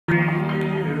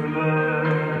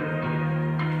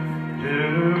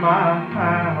my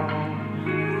house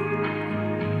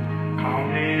on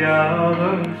the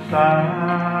other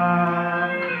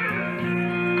side.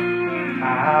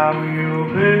 I will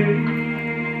be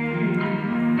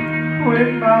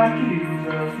with my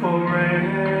Jesus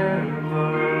forever.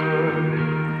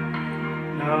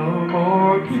 No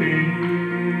more tears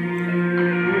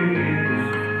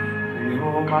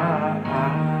fill my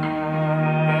eyes.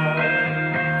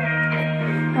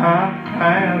 I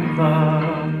have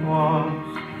loved ones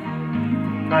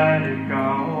that have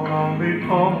gone on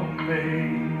before me,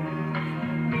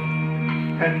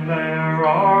 and there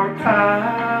are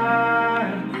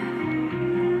times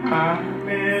I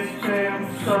miss them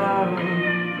so.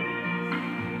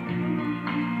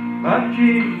 But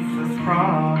Jesus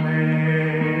promised,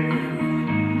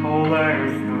 oh,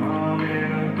 there's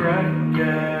coming a great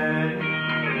day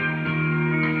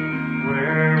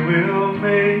where we'll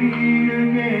meet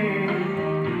again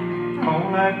on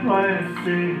that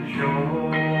blessed shore.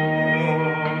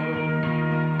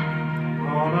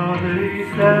 One of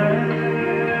these days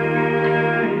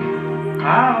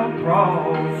I'll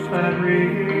cross that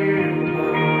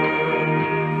river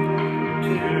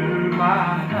to my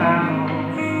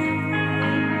house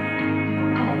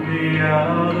on the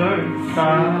other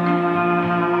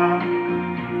side.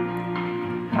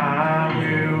 I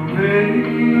will be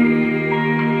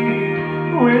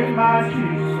with my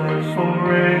Jesus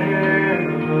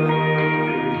forever.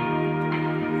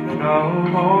 No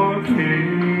more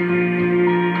tears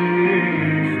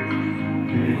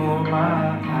fill my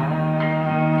eyes.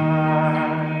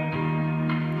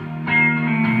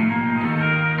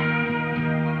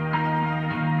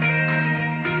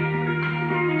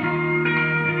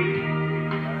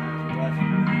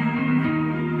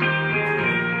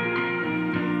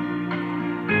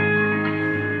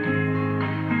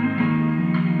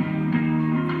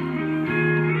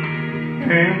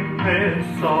 In this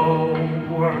old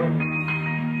world,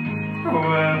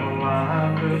 where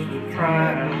life is a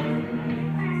traveler,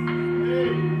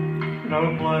 no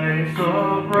place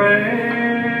of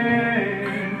rest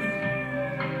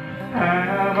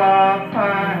have I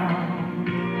found,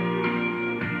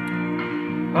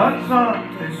 but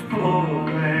something's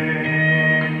pulling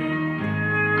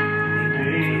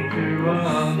me to a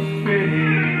city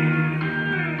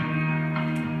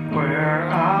where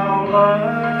I'll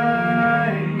lay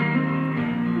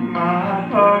my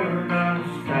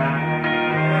burdens down.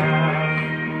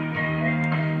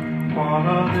 One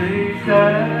of these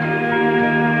days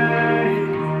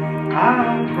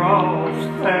I'll cross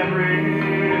that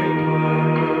river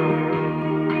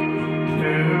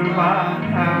to my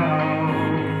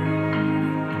house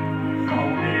on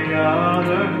the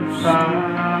other side.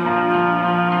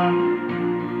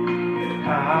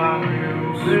 I will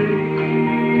see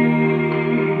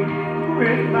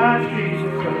with my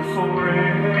Jesus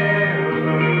forever.